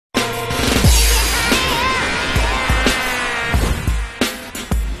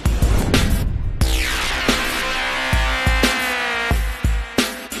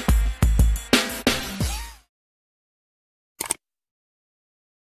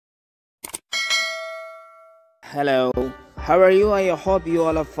Hello, how are you? I hope you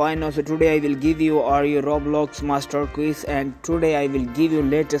all are fine. So today I will give you our Roblox master quiz, and today I will give you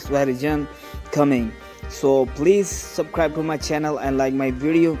latest version coming. So please subscribe to my channel and like my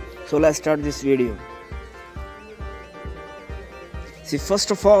video. So let's start this video. See,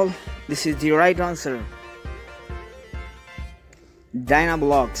 first of all, this is the right answer.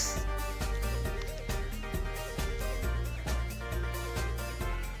 Dynablocks.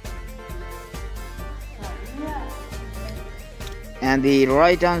 And the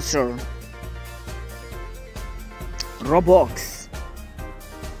right answer, Roblox.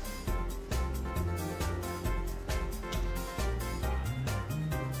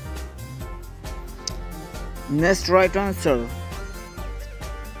 Next right answer,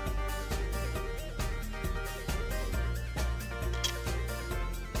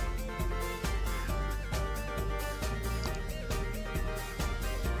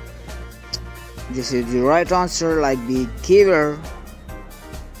 this is the right answer, like the giver.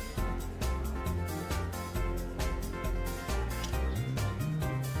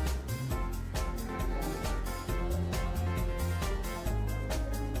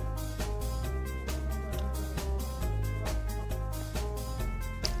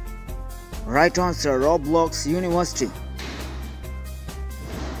 Right answer, Roblox University.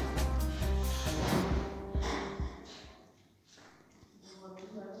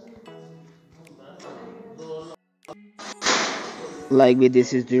 Like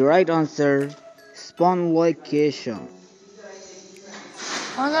this is the right answer, spawn location.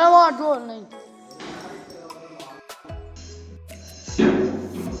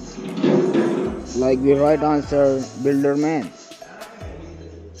 Like the right answer, Builderman.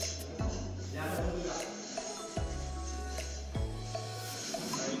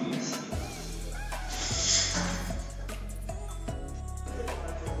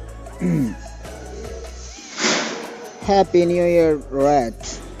 Happy New Year, Rat.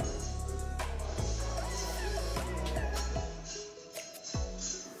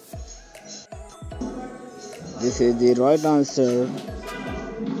 This is the right answer.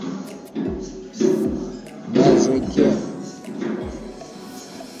 Battery care.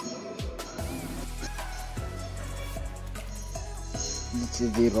 This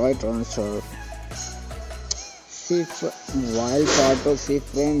is the right answer. Wild part of C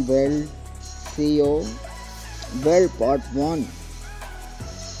frame weld CO weld part 1.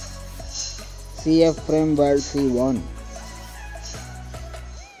 CF frame weld C1.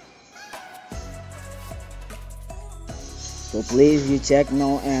 So please you check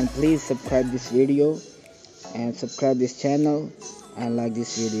now, and please subscribe this video and subscribe this channel and like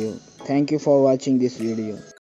this video. Thank you for watching this video.